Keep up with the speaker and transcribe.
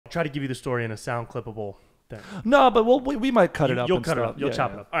try to give you the story in a sound clippable thing. No, but we might cut it up. You'll cut it up. You'll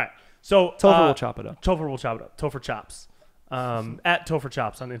chop it up. All right. So Topher will chop it up. Topher will chop it up. Topher chops. At Topher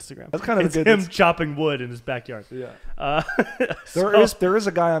Chops on Instagram. That's kind of it's a good. Him chopping wood in his backyard. Yeah. There is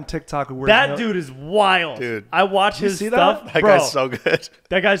a guy on TikTok who that dude is wild. Dude, I watch his stuff. That guy's so good.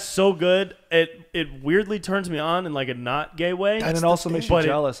 That guy's so good. It weirdly turns me on in like a not gay way, and it also makes you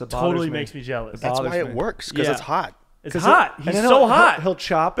jealous. It totally makes me jealous. That's why it works because it's hot. It's hot. He's so hot. He'll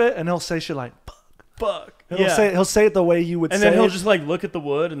chop it and he'll say shit like fuck. He'll say it the way you would say it. And then he'll just like look at the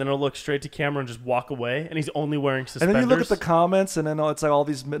wood and then he'll look straight to camera and just walk away. And he's only wearing suspenders. And then you look at the comments and then it's like all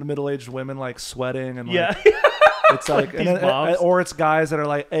these middle-aged women like sweating and like, it's like or it's guys that are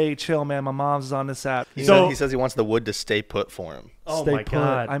like, hey, chill, man, my mom's on this app. He says he wants the wood to stay put for him. Oh my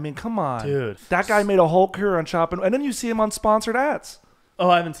God. I mean, come on. Dude. That guy made a whole career on chopping, and then you see him on sponsored ads. Oh,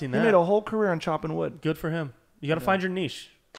 I haven't seen that. He made a whole career on chopping wood. Good for him. You got to find your niche.